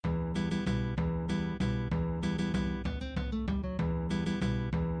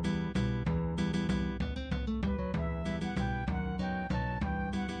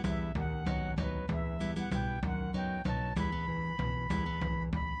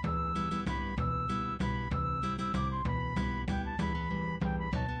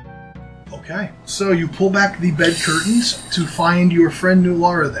Okay, so you pull back the bed curtains to find your friend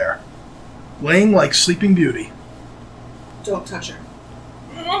Nulara there, laying like Sleeping Beauty. Don't touch her.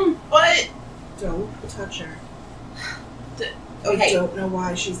 What? Don't touch her. Okay. I don't know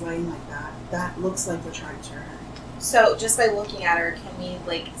why she's laying like that. That looks like they're trying to turn her. So, just by looking at her, can we,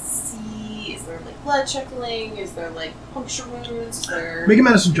 see, is there, blood trickling? Is there, puncture wounds? Is there... Make a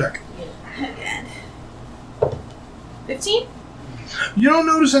medicine check. Again. 15? You don't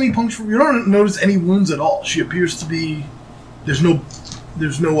notice any puncture. You don't notice any wounds at all. She appears to be. There's no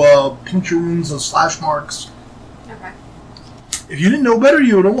puncture wounds, no slash marks. Okay. If you didn't know better,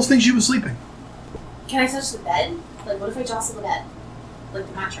 you would almost think she was sleeping. Can I touch the bed? What if I jostle the bed? The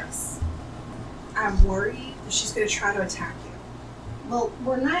mattress? I'm worried that she's going to try to attack you. Well,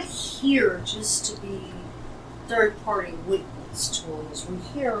 we're not here just to be third-party witness to this. We're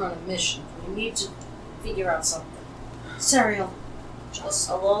here on a mission. We need to figure out something. Cereal.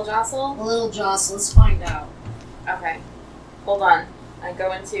 A little jostle? A little jostle. Let's find out. Okay. Hold on. I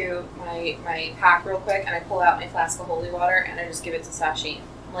go into my pack real quick, and I pull out my flask of holy water, and I just give it to Sashi.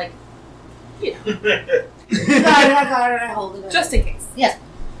 I'm like, I got it. I hold it. Just in case. Yes.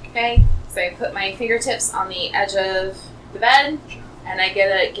 Okay. So I put my fingertips on the edge of the bed, and I give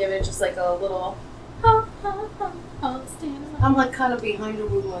it just a little, stand up. I'm kind of behind her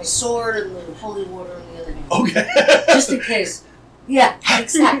with my sword and the holy water in the other hand. Okay. Just in case. Yeah,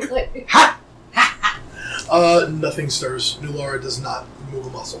 exactly. Nothing stirs. Nulara does not move a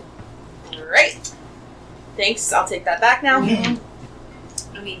muscle. Great. Thanks. I'll take that back now.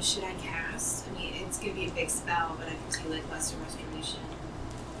 Mm-hmm. I mean, should I cast? I mean, it's going to be a big spell, but I can do Lesser Restoration.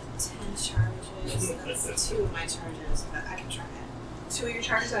 10 charges. That's 2 of my charges, but I can try it. 2 of your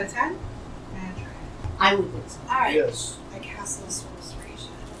charges out of 10? And try it. I would think so. Alright. Yes. I cast Lesser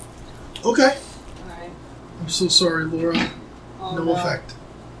Restoration. Okay. Alright. I'm so sorry, Laura. Oh, no effect.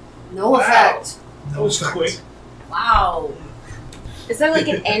 No effect. No That was effect. quick. Wow. Is there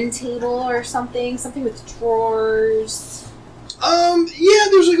an end table or something? Something with drawers? Yeah,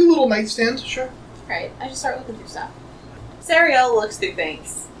 there's a little nightstand, sure. Right. I just start looking through stuff. Sariel looks through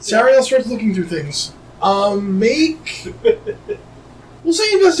things. Sariel starts looking through things. Make... We'll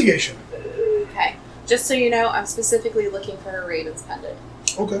say investigation. Okay. Just so you know, I'm specifically looking for her Raven's pendant.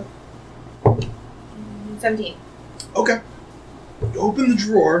 Okay. 17. Okay. You open the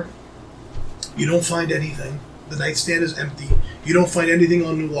drawer. You don't find anything. The nightstand is empty. You don't find anything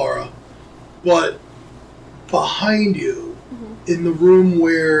on Nulara. But behind you, in the room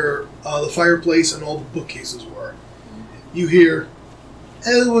where the fireplace and all the bookcases were, you hear,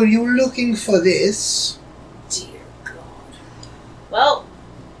 "Oh, were you looking for this?" Dear God. Well,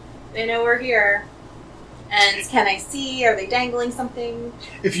 they know we're here. And can I see? Are they dangling something?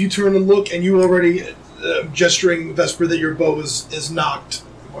 If you turn and look, and you already gesturing, Vesper, that your bow is knocked.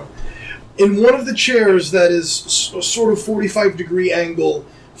 In one of the chairs that is sort of 45-degree angle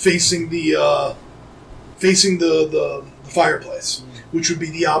facing the fireplace, which would be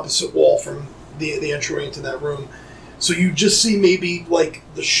the opposite wall from the entryway into that room. So you just see maybe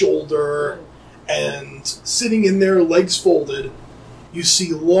the shoulder, and sitting in there, legs folded, you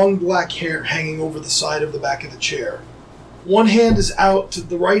see long black hair hanging over the side of the back of the chair. One hand is out,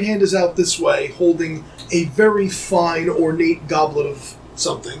 the right hand is out this way, holding a very fine, ornate goblet of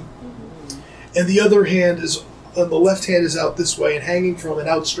something. And the other hand is, the left hand is out this way, and hanging from an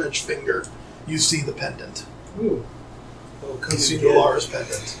outstretched finger, you see the pendant. Ooh. Oh, You see Nulara's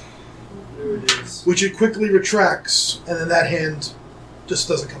pendant. There it is. Which it quickly retracts, and then that hand just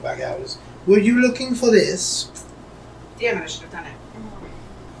doesn't come back out. Were you looking for this? Damn it, I should have done it.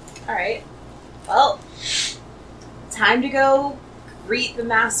 Alright. Well, time to go greet the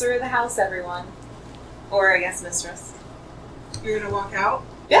master of the house, everyone. Or, I guess, mistress. You're going to walk out?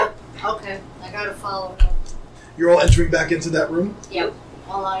 Yeah. Okay, I gotta follow him. You're all entering back into that room? Yep.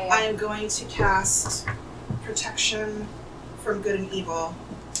 While I am going to cast Protection from Good and Evil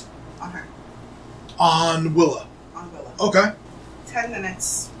on her. On Willa. On Willa. Okay. 10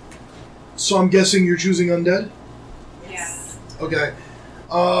 minutes. So I'm guessing you're choosing undead? Yes. Okay.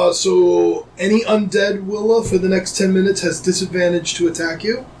 So any undead Willa for the next 10 minutes has disadvantage to attack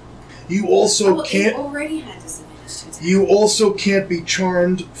you. You also can't... already had disadvantage to attack. You also can't be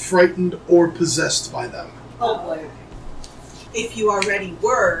charmed, frightened, or possessed by them. Oh boy. If you already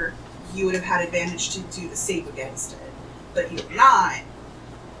were, you would have had advantage to do the save against it. But you're not.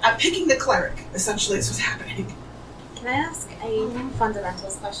 I'm picking the cleric, essentially, is what's happening. Can I ask a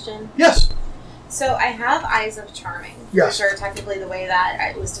fundamentals question? Yes. So I have Eyes of Charming. Yes. Which are technically the way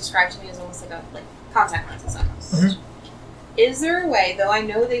that it was described to me as almost like contact lenses almost. Mm-hmm. Is there a way, though I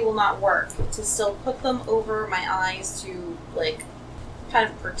know they will not work, to still put them over my eyes to kind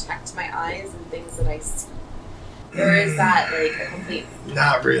of protect my eyes and things that I see? Or is that like a complete...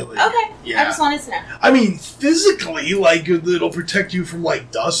 Not really. Okay, Yeah. I just wanted to know. I mean, physically, like, it'll protect you from,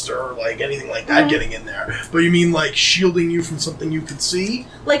 like, dust or, like, anything like that getting in there. But you mean, like, shielding you from something you could see?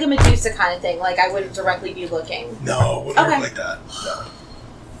 Like a Medusa kind of thing, like I wouldn't directly be looking. No, it wouldn't Okay. work like that.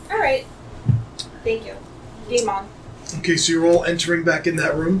 No. Alright. Thank you. Game on. Okay, so you're all entering back in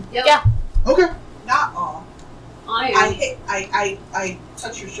that room? Yep. Yeah. Okay. Not all. I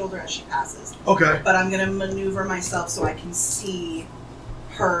touch your shoulder as she passes, Okay. but I'm gonna maneuver myself so I can see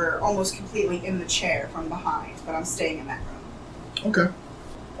her almost completely in the chair from behind. But I'm staying in that room. Okay.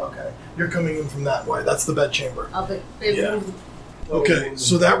 Okay. You're coming in from that way. That's the bedchamber. I'll be Yeah. Okay,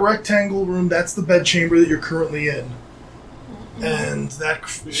 so that rectangle room, that's the bedchamber that you're currently in. And that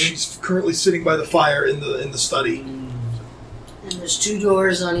she's currently sitting by the fire in the study. And there's 2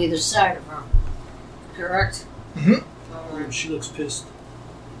 doors on either side of her. Correct? Mhm. Alright. She looks pissed.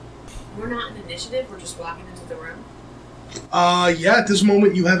 We're not in initiative, we're just walking into the room. Yeah, at this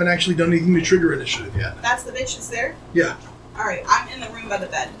moment you haven't actually done anything to trigger initiative yet. That's the bitch that's there? Yeah. Alright, I'm in the room by the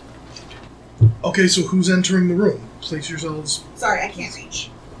bed. Okay, so who's entering the room? Place yourselves. Sorry, I can't reach.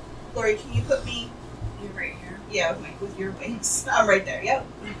 Lori, can you put me... You're right here. Yeah, with your wings. I'm right there, yep.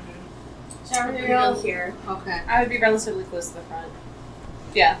 Samuel? Here. Okay. I would be relatively close to the front.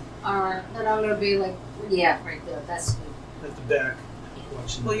 Yeah. Alright, then I'm gonna be like, yeah, right there. That's good. At the back.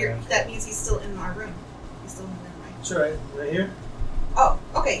 Watching Well, the back. that means he's still in our room. He's still in the room, right? It's alright. Right here? Oh,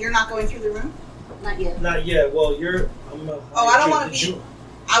 okay, you're not going through the room? Not yet. Not yet. Well, you're... Oh, I don't wanna be-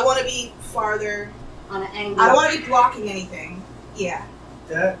 I want to be farther... On an angle. I don't want to be blocking anything. Yeah.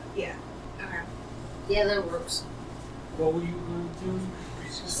 That? Okay. Yeah, that works. What were you going to do?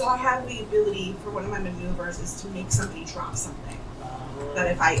 So I have the ability for one of my maneuvers is to make somebody drop something. That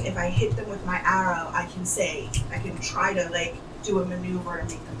if I hit them with my arrow, I can try to like do a maneuver and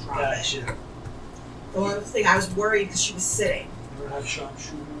make them drop it. Gotcha. The only thing I was worried because she was sitting. You don't have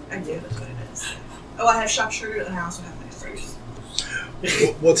sharpshooter? I do. That's what it is. Oh, I have sharpshooter and I also have maneuvers.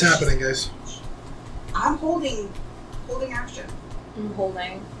 What's happening, guys? I'm holding action. I'm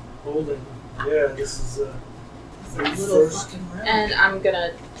holding. Holding. Yeah, this is It's a little First. fucking room. And I'm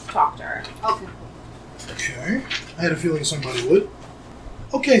gonna talk to her. Okay. Okay. I had a feeling somebody would.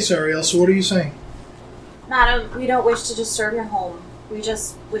 Okay, Sariel, so what are you saying? Madam, we don't wish to disturb your home. We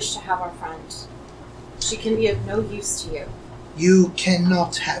just wish to have our friend. She can be of no use to you. You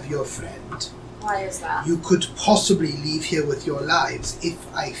cannot have your friend. Why is that? You could possibly leave here with your lives if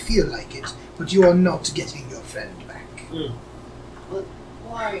I feel like it, but you are not getting your friend back. But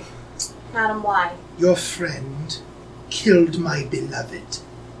why? Madam, why? Your friend killed my beloved.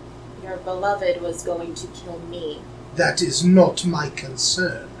 Your beloved was going to kill me. That is not my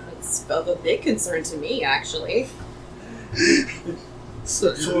concern. It's of a big concern to me, actually.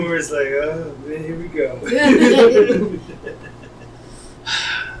 So, Flora's like, oh, man, here we go.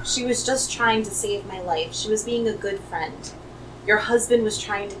 She was just trying to save my life. She was being a good friend. Your husband was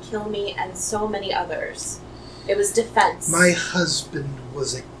trying to kill me and so many others. It was defense. My husband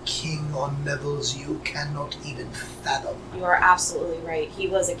was a king on levels you cannot even fathom. You are absolutely right. He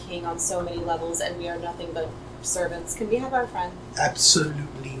was a king on so many levels, and we are nothing but servants. Can we have our friend?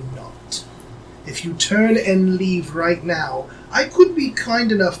 Absolutely not. If you turn and leave right now, I could be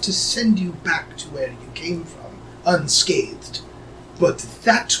kind enough to send you back to where you came from, unscathed. But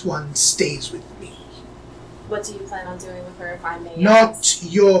that one stays with me. What do you plan on doing with her, if I may Not ask?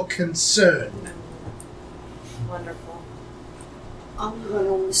 your concern. Wonderful. I'm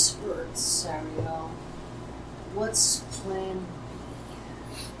gonna whisper it, Sariel. What's plan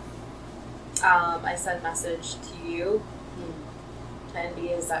I sent message to you. Plan B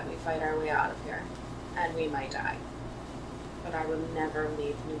is that we fight our way out of here. And we might die. But I will never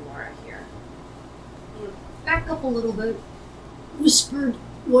leave Numora here. B? Back up a little bit. Whispered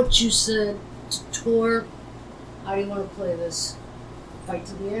what you said to Tor. How do you want to play this? Fight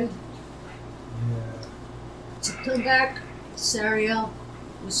to the end? Yeah. To come back, Sariel.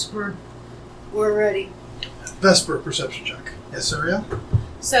 Whisper. We're ready. Vesper, perception check. Yes, Sariel?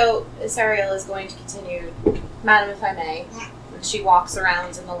 So, Sariel is going to continue. Madam, if I may. And she walks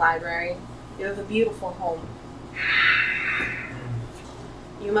around in the library. You have a beautiful home.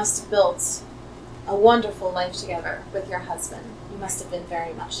 You must have built a wonderful life together with your husband. You must have been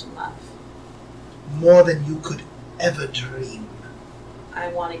very much in love. More than you could ever dream. I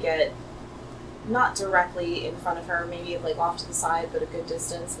want to get not directly in front of her, maybe like off to the side, but a good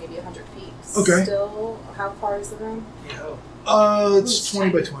distance, maybe 100 feet. Okay. Still, how far is the room? Yeah. It's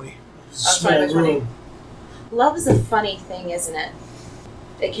 20 by 20. Small 20 by 20. room. Love is a funny thing, isn't it?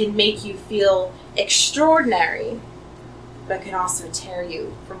 It can make you feel extraordinary, but could also tear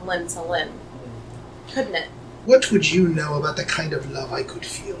you from limb to limb. Couldn't it? What would you know about the kind of love I could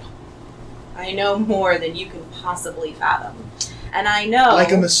feel? I know more than you can possibly fathom. And I know...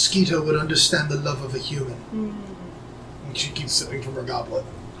 Like a mosquito would understand the love of a human. And she keeps sipping from her goblet.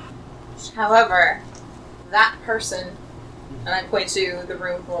 However, that person, and I point to the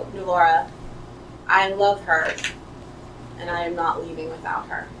room with Nulora, I love her, and I am not leaving without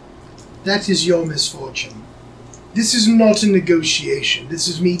her. That is your misfortune. This is not a negotiation. This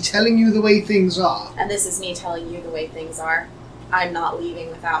is me telling you the way things are. And this is me telling you the way things are. I'm not leaving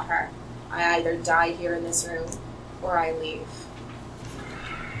without her. I either die here in this room, or I leave.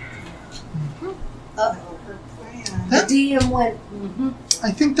 Uh-oh, her plan. The DM went,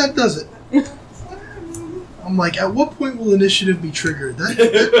 I think that does it. I'm like, at what point will initiative be triggered?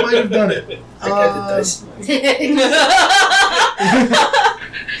 That might have done it. I got the dice.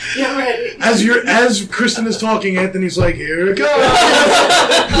 Get ready. As Kristen is talking, Anthony's like, here it goes.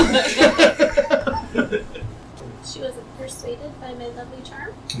 She wasn't persuaded by my lovely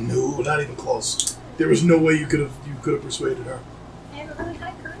charm. No, not even close. There was no way you could have persuaded her. I have a really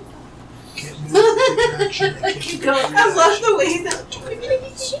high charisma. Can't move, take an action. I can't Keep do going. an I love action. the way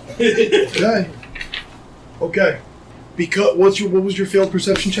that. Okay. Because what was your failed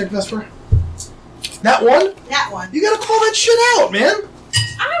perception check, Vesper? That one? That one. You gotta call that shit out, man.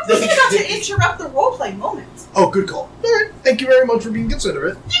 I was about to interrupt the roleplay moment. Oh, good call. All right. Thank you very much for being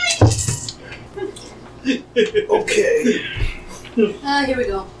considerate. Okay. Here we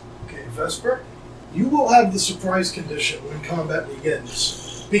go. Okay, Vesper. You will have the surprise condition when combat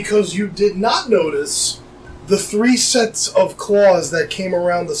begins, because you did not notice the 3 sets of claws that came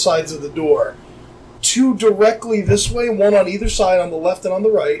around the sides of the door. 2 directly this way, 1 on either side, on the left and on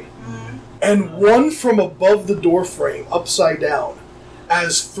the right, and 1 from above the door frame, upside down,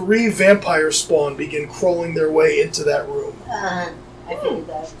 as 3 vampire spawn begin crawling their way into that room. I figured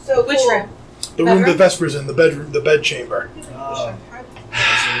that. So Which cool. room? The room that Vesper's in, the bedroom, the bed chamber. So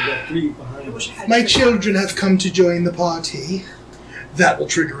we got 3 I behind. wish I had My trigger. children have come to join the party. That will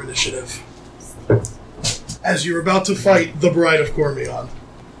trigger initiative. As you're about to fight the Bride of Cormion.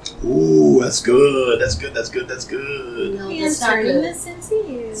 Ooh, that's good. That's good. That's good. That's good. No, that's not turning good. this into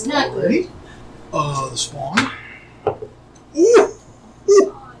you. It's not good. Ready? The spawn. Ooh!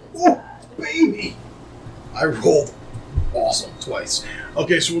 Ooh, baby! I rolled awesome twice.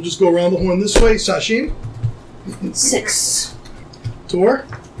 Okay, so we'll just go around the horn this way. Sashim, 6. Tor,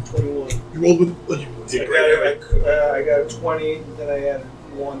 21. you rolled with. You did great. I got a 20, then I had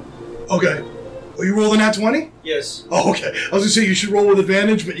 1. Okay. Oh, you rolled a nat 20? Yes. Oh, okay. I was gonna say you should roll with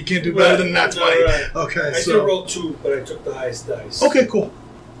advantage, but you can't do better than a nat 20. Right. Okay, I so. did roll 2, but I took the highest dice. Okay, cool.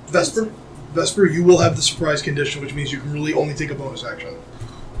 Vesper, you will have the surprise condition, which means you can really only take a bonus action.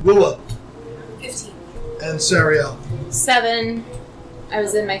 Willa 15. and Sariel. 7. I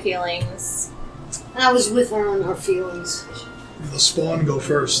was in my feelings. I was with her on her feelings. The spawn go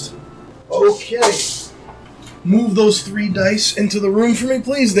first. Okay. Move those 3 dice into the room for me,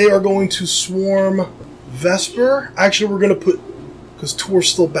 please. They are going to swarm Vesper. Actually, we're going to put... Because Tor's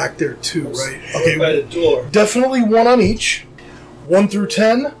still back there too, right? Okay, by the door. Definitely 1 on each. 1 through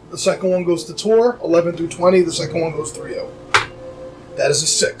 10, the second one goes to Tor. 11 through 20, the second one goes to Rio. That is a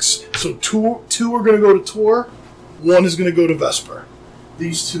 6. So two are going to go to Tor. 1 is going to go to Vesper.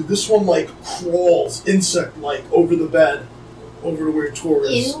 These 2, this one like crawls insect-like over the bed, over to where Tor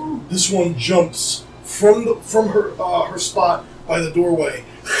is. Ew. This one jumps from her spot by the doorway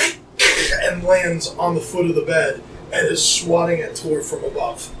and lands on the foot of the bed and is swatting at Tor from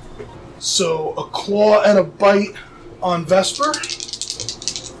above. So a claw and a bite on Vesper.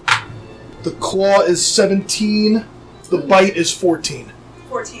 The claw is 17. The bite is 14.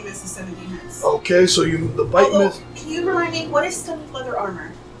 14 misses, 17 hits. Okay, so the bite Although, miss can you remind me, what is studded leather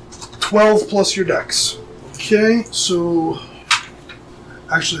armor? 12 plus your dex. Okay, so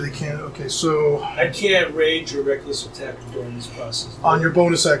actually they can't. Okay, so I can't rage or reckless attack during this process. on your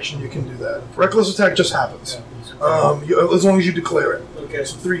bonus action you can do that. Reckless attack just happens. Yeah. As long as you declare it. Okay.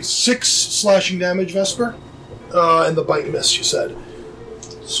 So 6 slashing damage, Vesper, and the bite miss. You said.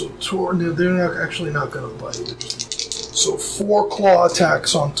 So Tor, they're not going to bite. So 4 claw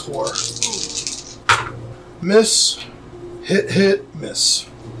attacks on Tor. Miss, hit, miss.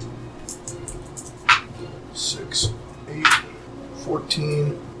 6, 8,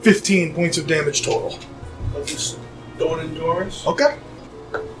 14, 15 points of damage total. I'll do Stone Endurance. Okay.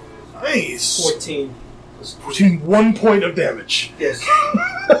 Nice. 14. 1 point of damage. Yes.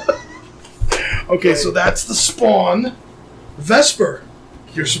 Okay, so that's the spawn. Vesper,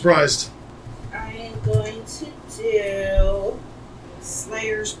 you're surprised. I am going to do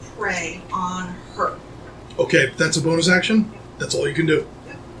Slayer's Prey on her. Okay, that's a bonus action. That's all you can do.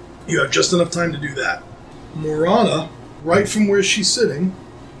 You have just enough time to do that. Morana, right from where she's sitting,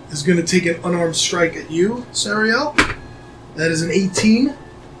 is going to take an unarmed strike at you, Sariel. That is an 18.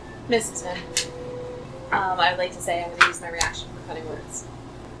 Misses him. I'd like to say I'm going to use my reaction for cutting words.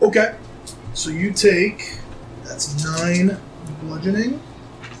 Okay. So you take... That's 9 bludgeoning.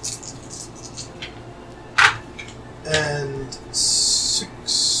 And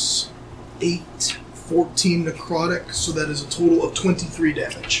 6, 8, 14 necrotic. So that is a total of 23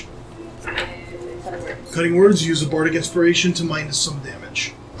 damage. Cutting words. Cutting words, use a bardic inspiration to minus some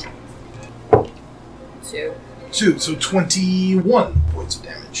damage. 2. 2, so 21 points of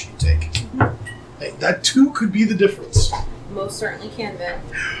damage you take. Hey, that 2 could be the difference. Most certainly can be.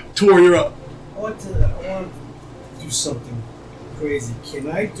 Tor, you're up. I want to do something crazy. Can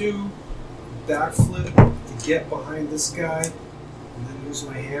I do backflip to get behind this guy and then use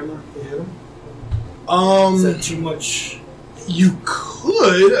my hammer to hit him? Is that too much? You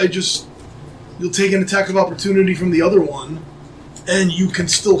could. You'll take an attack of opportunity from the other one, and you can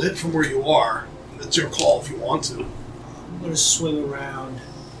still hit from where you are. It's your call if you want to. I'm going to swing around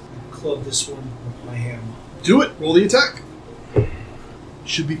and club this one with my hammer. Do it. Roll the attack.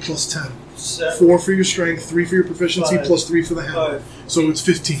 Should be plus 10. 7, 4 for your strength, 3 for your proficiency, 5, plus 3 for the hammer. 5, So it's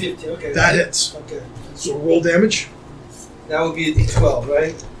 15. 50. Okay. That hits. Okay. So roll damage. That would be a D12,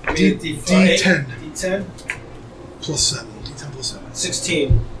 right? I mean, D10. D10. Plus 7. D10 plus 7.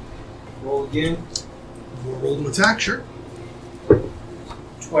 16. Roll again. We'll roll to attack, sure.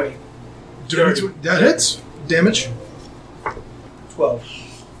 20. That hits. Damage. 12.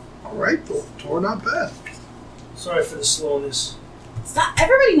 Alright, Tor, not bad. Sorry for the slowness. Stop.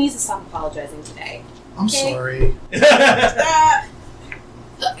 Everybody needs to stop apologizing today. I'm Okay. sorry.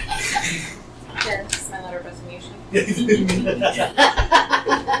 Here, this is my letter of resignation. That's a little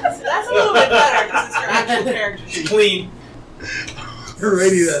bit better because it's your actual character sheet. Clean.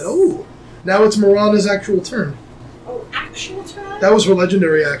 Alrighty then. Oh, now it's Mirana's actual turn. Oh, actual turn? That was her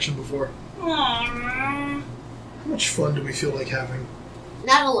legendary action before. Aww. How much fun do we feel like having?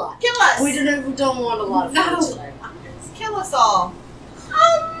 Not a lot. Kill us! We don't want a lot of fun today. Kill us all.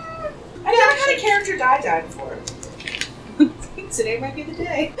 I never had a character die before. Today might be the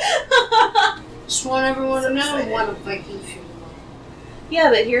day. Just want everyone to know I want a Viking funeral. Yeah,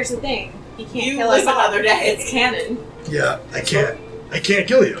 but here's the thing. He can't You kill live us all. another day. It's canon. Yeah, I can't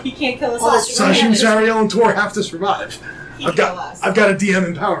kill you. He can't kill us Oh, all. that's Sasha and It's Sariel and Tor have to survive. He I've kill us. got a DM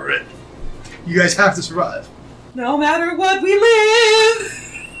empower it. You guys have to survive. No matter what, we live!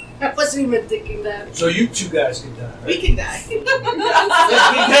 I wasn't even thinking that. So you two guys can die, We right? can die.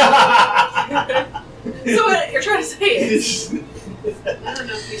 So what you're trying to say is, I don't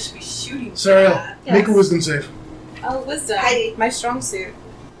know if we should be shooting. Sariel, Yes. make a wisdom save. Oh, wisdom. Heidi. My strong suit.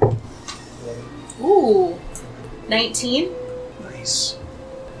 Ooh. 19? Nice.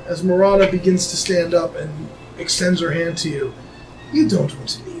 As Mirana begins to stand up and extends her hand to you, you don't want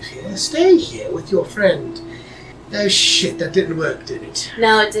to leave here. Stay here with your friend. Oh shit, that didn't work, did it?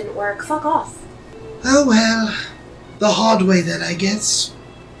 No, it didn't work. Fuck off. Oh well. The hard way then, I guess.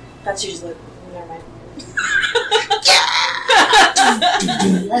 That's usually... Never mind.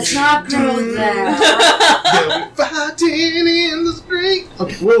 Let's not go there. They'll be fighting in the street.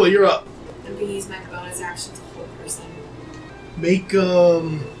 Okay, Willie, you're up. I'm gonna use my bonus action to hold person. Make a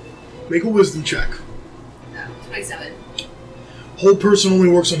wisdom check. No, 27. Whole person only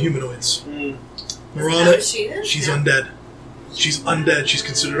works on humanoids. Mm. Mirana, She is? she's No. undead. She's undead. She's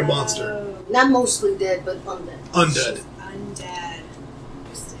considered a monster. Not mostly dead, but undead. Undead. She's undead.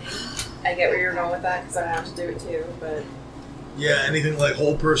 Interesting. I get where you're going with that because I want to do it too, but... Yeah, anything like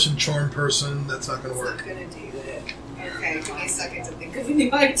whole person, charm person, that's not going to It's work. not gonna do it. Okay, give me a second to think of a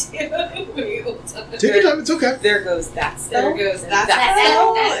new idea. Take your time, it's okay. There goes that spell. There goes and that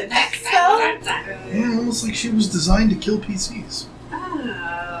spell. Yeah, almost like she was designed to kill PCs.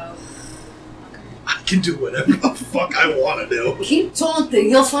 Oh. I can do whatever the fuck I want to do. Keep taunting.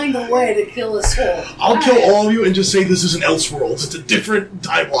 He'll find a way to kill us all. I'll kill all of you and just say this is an Elseworlds. It's a different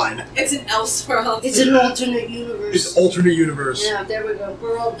timeline. It's an Elseworld. It's an alternate universe. It's alternate universe. Yeah, there we go.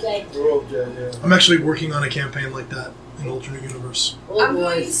 We're okay. We're all dead, yeah. I'm actually working on a campaign like that in alternate universe. Oh I'm boy.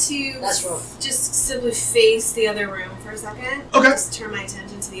 going to That's rough. just simply face the other room for a second. Okay. Just turn my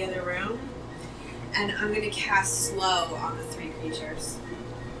attention to the other room. And I'm going to cast Slow on the 3 creatures.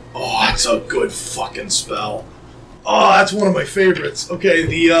 Oh, that's a good fucking spell. Oh, that's one of my favorites. Okay,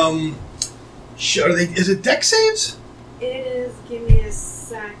 the is it deck saves? It is. Give me a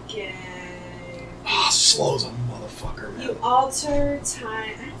second. Ah, slow's a motherfucker, man. You alter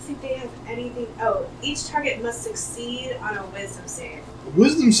time. I don't think they have anything. Oh, each target must succeed on a wisdom save.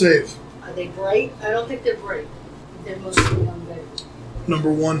 Wisdom save. Are they bright? I don't think they're bright. They're mostly unveiled.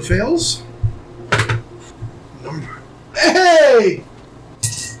 Number 1 fails. Hey!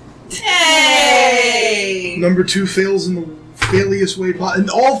 Hey! Number 2 fails in the failiest way possible. And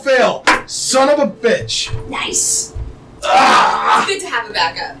all fail! Son of a bitch! Nice. Ah! It's good to have a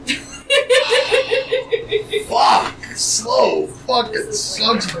backup. Fuck! Slow. Fuck, it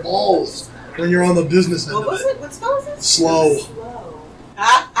sucks balls when you're on the business end What of was it. it? What spell was it? Slow. Slow.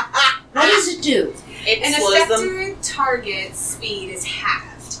 What does it do? It An slows them. affected target's speed is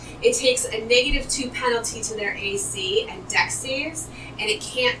halved. It takes a -2 penalty to their AC and dex saves, and it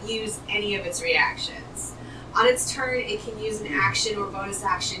can't use any of its reactions. On its turn, it can use an action or bonus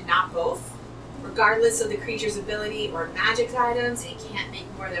action, not both. Regardless of the creature's ability or magic items, it can't make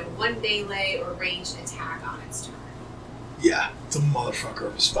more than 1 melee or ranged attack on its turn. Yeah, it's a motherfucker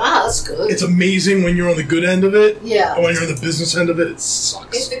of a spell. Wow, that's good. It's amazing when you're on the good end of it, Yeah. and when you're on the business end of it, it If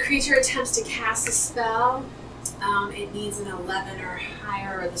sucks. the creature attempts to cast a spell, it needs an 11 or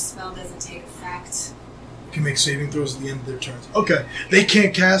higher, or the spell doesn't take effect. You can make saving throws at the end of their turns. Okay, they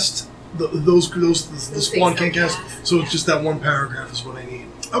can't cast the spawn can't things cast, don't cast, so yeah. it's just that one paragraph is what I need.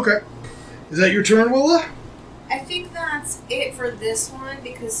 Okay, is that your turn, Willa? I think that's it for this one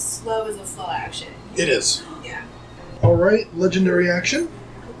because slow is a full action. It is. Yeah. All right, legendary action.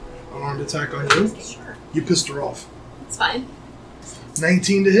 Unarmed attack on you. Sure. You pissed her off. It's fine.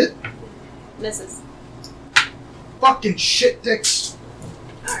 19 to hit. Misses. Fucking shit dicks.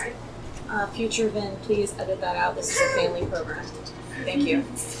 Alright. Future Vin, please edit that out. This is a family program. Thank you.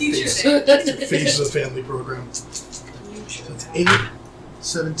 Future Face. Vin. Face of the family program. So that's 8,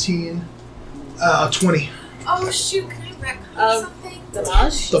 17, 20. Oh shoot, can I retcon Of something?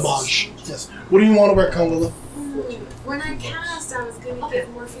 Damage? Damage. Yes. What do you want to retcon, Willa? When I cast, I was gonna give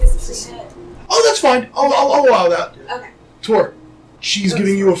Morpheus a free hit. Oh, that's fine. I'll allow that. Okay. Tor, she's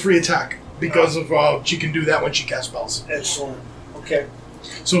giving you a free attack because of she can do that when she casts spells. Excellent. Okay.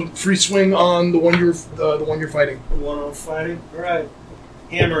 So free swing on the one you're fighting. The one I'm fighting. All right.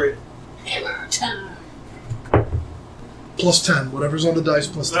 Hammer it. Hammer time. Plus 10. Whatever's on the dice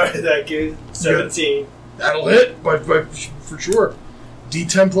plus 10. All right, that good. 17. That'll hit by for sure.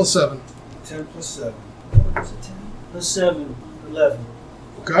 D10 plus 7. 10 plus 7. What was it? 10 plus 7. 11.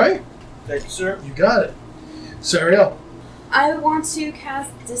 Okay, Thank you, sir. you got it. Sariel, I want to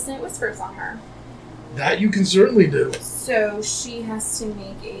cast Dissonant Whispers on her. that you can certainly do. So she has to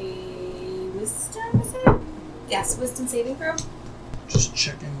make a wisdom, is it? Yes, wisdom saving throw. Just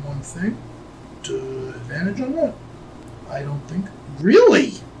checking one thing. Advantage on that? I don't think.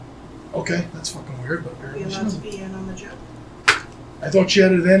 Really? Okay, that's fucking weird, but Are apparently you she allowed to doesn't. be in on the joke? I thought she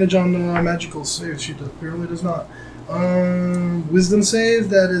had advantage on magical saves. She apparently does not. Wisdom save,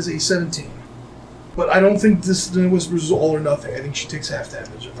 that is a 17. But I don't think this Whispers is all or nothing. I think she takes half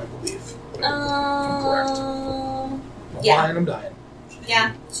damage, if I believe. If I'm correct. I'm yeah. lying, I'm dying.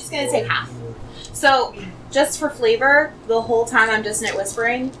 Yeah, she's gonna take half. So, just for flavor, the whole time I'm dissonant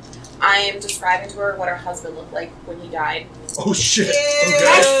whispering, I am describing to her what her husband looked like when he died. Oh shit. Ew.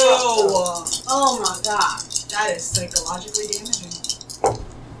 Okay. Oh my god. That is psychologically damaging.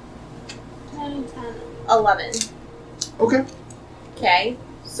 9, 10, 11. Okay. Okay,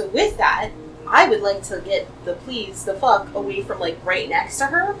 so with that, I would like to get the please the fuck away from like right next to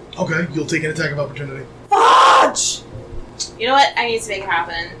her. Okay, you'll take an attack of opportunity. Fudge! You know what? I need to make it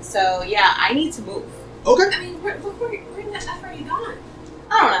happen. So yeah, I need to move. Okay. I mean, where in the F are you gone?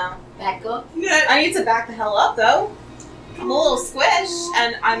 I don't know. Back up. Yeah. I need to back the hell up though. I'm a little squished,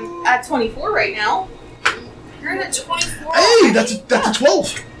 and I'm at 24 right now. You're at 24. Hey, that's a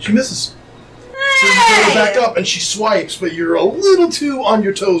 12. She misses. So you throw her back up and she swipes, but you're a little too on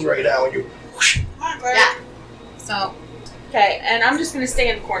your toes right now, and you. Whoosh. Yeah. So, okay, and I'm just gonna stay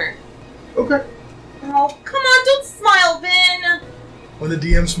in the corner. Okay. Oh, come on, don't smile, Vin! When the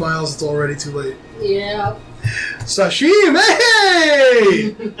DM smiles, it's already too late. Yeah. Sashim,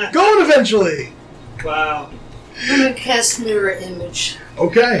 hey! Going eventually. Wow. I'm gonna cast mirror image.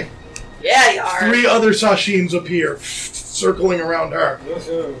 Okay. Yeah, you are. 3 other Sashims appear, circling around her.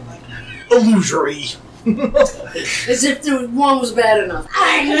 Woohoo. Illusory. As if the one was bad enough.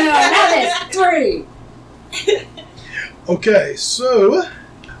 I know, now there's 3. Okay, so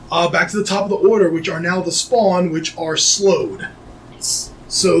back to the top of the order, which are now the spawn, which are slowed.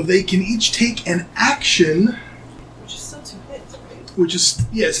 So they can each take an action, Which is still 2 hits, right? which is,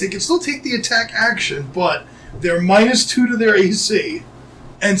 yes, they can still take the attack action, but they're -2 to their AC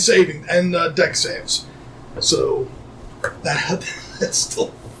and saving and dex saves. So that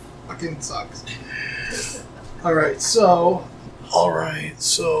still fucking sucks. Alright, so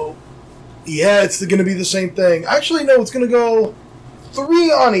yeah, it's going to be the same thing. Actually, no, it's going to go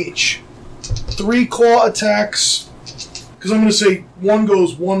 3 on each. 3 claw attacks. Because I'm going to say one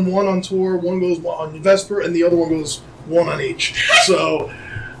goes 1-1 on Tor, one goes 1 on Vesper, and the other one goes 1 on each. So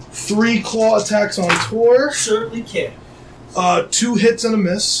 3 claw attacks on Tor. Certainly can. 2 hits and a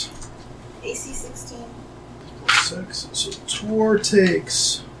miss. AC 16. 6. So Tor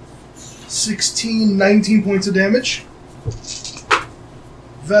takes 19 points of damage.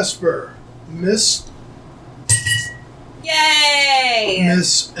 Vesper, miss, Yay!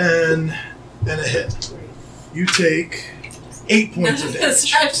 miss, and a hit. You take 8 points of None of us.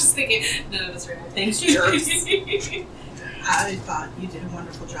 damage. I was just thinking, none of us are Thanks, jerks. I thought you did a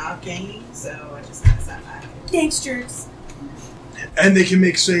wonderful job gaining, so I just kind of sat back. Thanks, jerks. And they can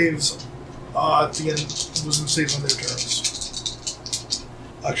make saves at the end. Wisdom saves on their turns.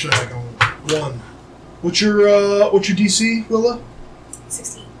 Actually, I go 1. What's your DC, Willa?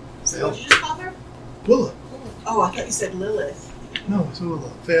 16. Fail. What did you just call her? Willa. Oh, I thought you said Lilith. No, it's Willa.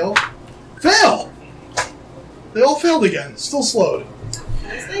 Fail. Fail! They all failed again. Still slowed.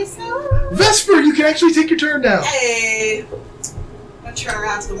 As they so. Vesper, you can actually take your turn now. Hey! I'm going to turn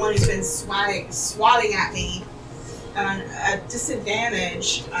around to the one who's been swatting at me. And at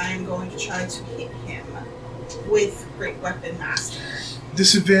disadvantage, I'm going to try to hit him with Great Weapon Master.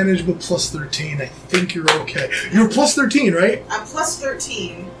 Disadvantage, but plus 13. I think you're okay. You're plus 13, right? I'm plus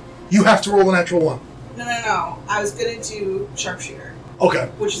 13. You have to roll a natural 1. No. I was going to do Sharpshooter, Okay.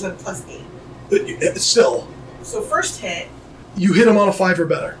 which is a plus 8. Still, So first hit, you hit him on a 5 or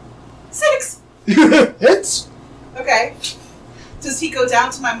better. 6. Hits? Okay. Does he go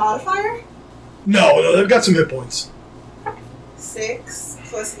down to my modifier? No, they've got some hit points. 6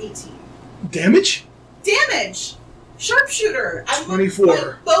 plus 18. Damage? Damage! Sharpshooter! 24.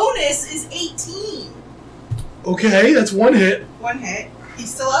 My bonus is 18. Okay, that's 1 hit. 1 hit.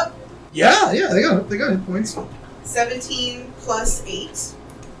 He's still up? Yeah, they got hit points. 17 plus 8.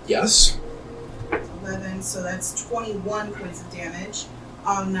 Yes. 11, so that's 21 points of damage.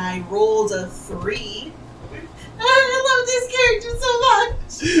 And I rolled a 3. I love this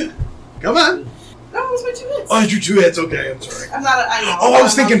character so much! Come on. No, it was my 2 hits. Oh, your 2 hits. Okay, I'm sorry. I'm not I know. Oh, I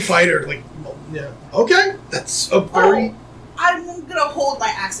was I'm thinking not- fighter. Like, yeah. Okay, that's a very... I'm gonna hold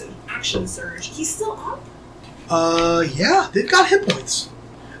my action surge. He's still up? Yeah, they've got hit points.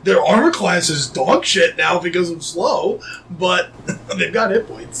 Their armor class is dog shit now because I'm slow, but they've got hit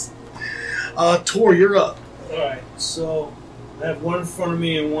points. Tor, you're up. Alright, so I have one in front of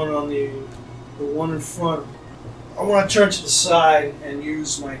me and one on the one in front. I want to turn to the side and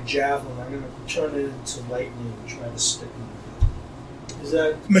use my javelin. I'm going to turn it into lightning and try to stick him. Is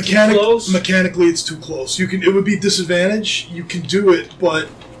that too close? Mechanically, it's too close. It would be disadvantage. You can do it, but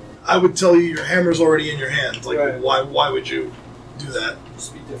I would tell you your hammer's already in your hand. Like, Right. why would you do that?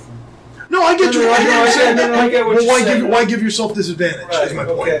 Just be different. No, I get you. I get what Well, you're saying. why give yourself disadvantage? Right, Is my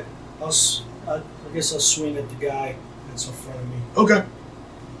point. okay. I guess I'll swing at the guy that's in front of me. Okay.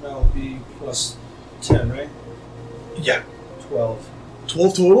 That'll be plus 10, right? Yeah. 12.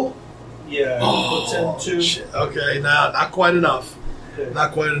 12 total. Yeah. Oh, Put 10 too. shit. Okay, not quite enough. Okay.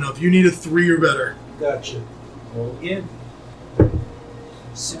 Not quite enough. You need a 3 or better. Gotcha. Roll again.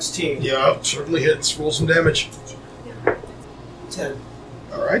 16. Yeah, certainly hits. Roll some damage. 10.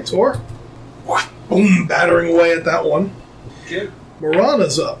 All right, Tor. Boom, battering away at that one. Okay.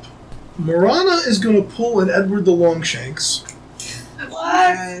 Morana's up. Morana is going to pull an Edward the Longshanks.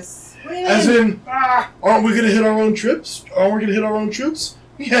 Yes. As in, aren't we going to hit our own troops? Aren't we going to hit our own troops?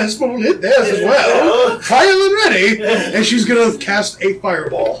 Yes, but we'll hit theirs as well. Fire and ready. And she's going to cast a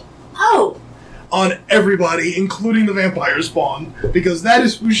fireball Oh! on everybody, including the vampire spawn, because that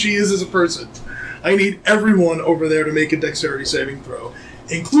is who she is as a person. I need everyone over there to make a dexterity saving throw,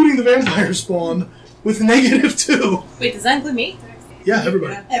 including the vampire spawn with -2. Wait, does that include me? Yeah,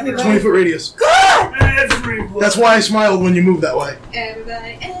 everybody. Everybody. 20-foot radius. Everybody. That's why I smiled when you moved that way.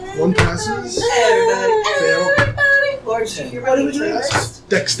 Everybody. One passes. Everybody. Fail. Lord, you're running first.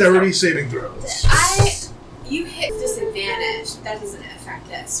 Dexterity saving throws. You hit disadvantage. That doesn't affect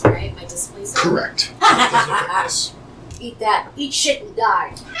this, right? My displacement. Correct. Doesn't affect this. Eat that. Eat shit and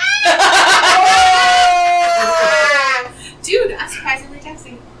die. Dude, I'm surprisingly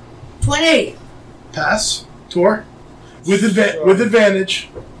texting. 20. Pass. Tor. With advantage,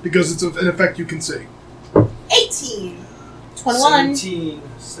 because it's an effect you can see. 18. 21.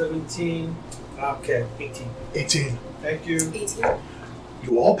 17. Okay, 18. 18. Thank you. 18.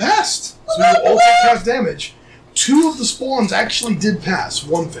 You all passed. So you all take half damage. 2 of the spawns actually did pass.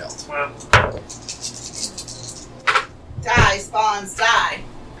 1 failed. Wow. Die, spawns, die.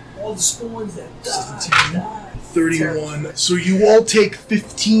 All the spawns that 17, 31. So you all take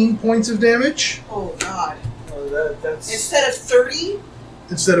 15 points of damage Oh, God. Oh, that's Instead of 30?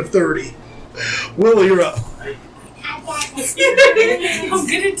 instead of 30. Will, you're up. I'm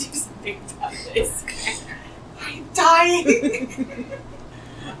gonna do something about this. I'm dying.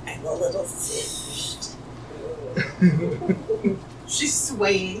 I'm a little singed. She's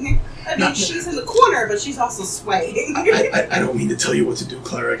swaying. I mean, she's in the corner, but she's also swaying. I don't mean to tell you what to do,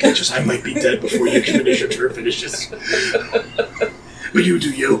 Cleric. I might be dead before you can finish your turn finishes. But you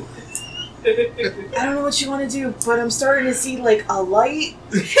do you. I don't know what you want to do, but I'm starting to see like a light.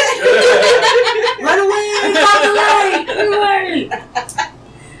 Run away! Find the light! Run away!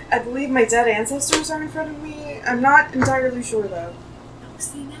 I believe my dead ancestors are in front of me. I'm not entirely sure though.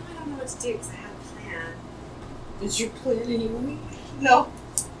 See, now I don't know what to do because I have a plan. Is your plan anyway? No.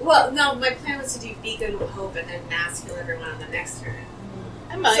 Well, no, my plan was to do Beacon of Hope and then mass kill everyone on the next turn.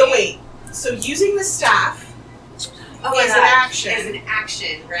 I might. So wait. So using the staff Oh, is an action. Is an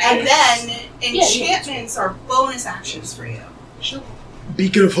action, right? And then enchantments are bonus actions for you.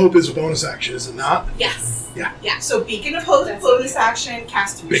 Beacon of Hope is a bonus action, is it not? Yes. Yeah. Yeah. So Beacon of Hope, bonus action,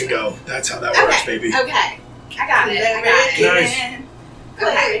 cast yourself. Bingo. That's how that works, baby. Okay. I got it.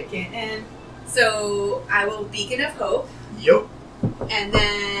 Nice. So I will Beacon of Hope, Yup. and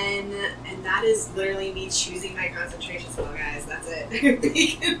that is literally me choosing my concentration spell, guys. That's it.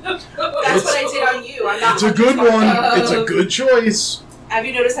 Beacon of Hope. That's what I did on you. I'm not It's a good one. It's a good choice. Have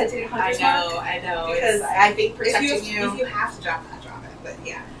you noticed I did Hunter's Mark? I know. Because I think protecting if you have to drop that, drop it. But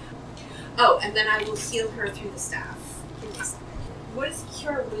yeah. Oh, and then I will heal her through the staff. What is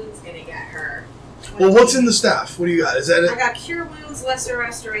Cure Wounds gonna get her? Well, what's in the staff? What do you got? Is that I it? got Cure Wounds, Lesser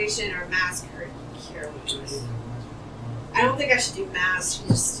Restoration, or Mass Cure Wounds. I don't think I should do Mass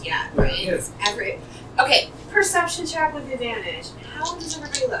just yet, right? It's okay, perception check with advantage. How does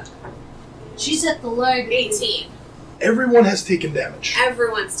everybody look? She's at the light. 18. Everyone has taken damage.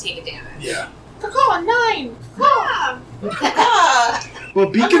 Everyone's taken damage. Yeah. Caw, 9! Ah, Well,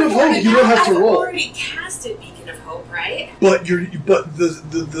 Beacon of Hope, you don't have to I've roll. already casted Beacon of Hope, right? But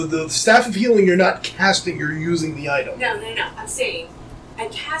the staff of healing, you're not casting. You're using the item. No. I'm saying I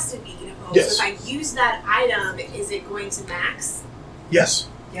casted Beacon of Hope. Yes. So if I use that item, is it going to max? Yes.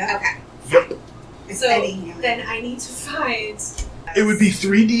 yeah. Okay. Yep. It's So any healing. then I need to find. It would be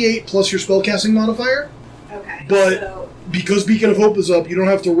 3d8 plus your spellcasting modifier. Okay. But- So, Because Beacon of Hope is up, you don't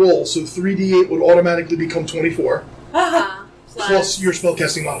have to roll. So 3d8 would automatically become 24 plus your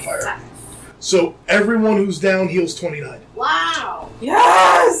spellcasting modifier. 7. So everyone who's down heals 29. Wow!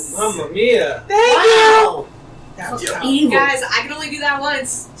 Yes! Mamma mia. Thank Wow! That was Yeah. powerful. Evil. Guys, I can only do that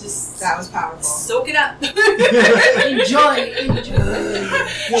once. Just That was powerful. soak it up. Enjoy.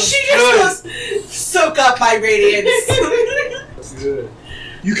 She just goes, soak up my radiance. Good.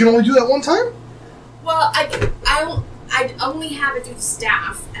 You can only do that one time? Well, I only have it through the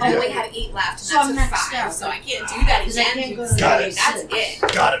staff, and I only had 8 left, and So that's I'm a maxed 5, out. so I can't do that 'Cause I again. can't go through the to Got staff. it. That's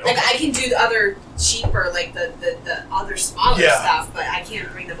it. Got it. Like, Okay. I can do the other cheaper, like the other smaller Yeah. stuff, but I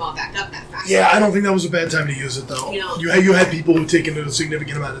can't bring them all back up that fast. Yeah, I don't think that was a bad time to use it, though. You know. You had people who've taken a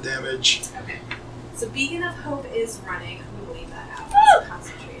significant amount of damage. Okay. So Beacon of Hope is running. I'm going to leave that out.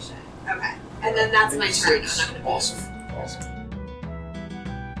 Concentration. Okay. And then that's my turn. I'm not going to move. Awesome.